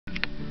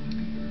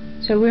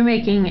So we're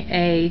making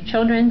a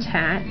children's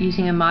hat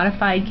using a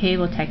modified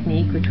cable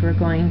technique, which we're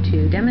going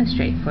to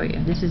demonstrate for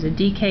you. This is a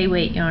DK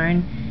weight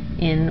yarn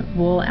in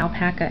wool,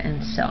 alpaca,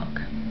 and silk.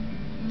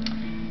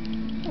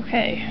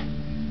 Okay,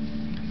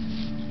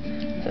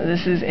 so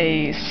this is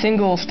a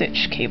single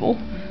stitch cable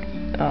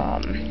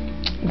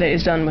that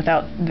is done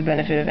without the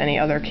benefit of any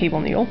other cable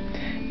needle.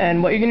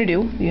 And what you're going to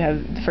do, you have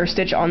the first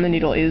stitch on the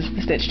needle is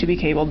the stitch to be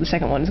cabled, the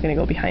second one is going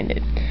to go behind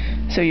it.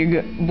 So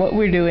what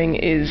we're doing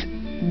is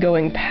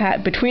going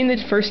between the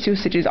first two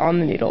stitches on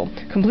the needle,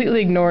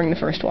 completely ignoring the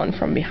first one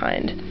from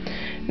behind,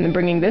 and then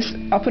bringing this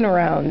up and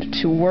around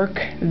to work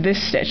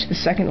this stitch, the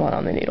second one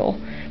on the needle,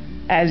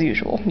 as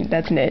usual.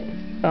 That's knit.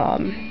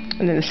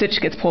 And then the stitch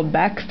gets pulled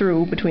back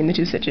through between the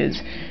two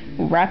stitches,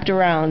 wrapped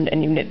around,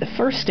 and you knit the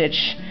first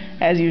stitch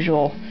as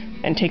usual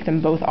and take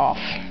them both off.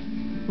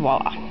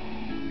 Voila.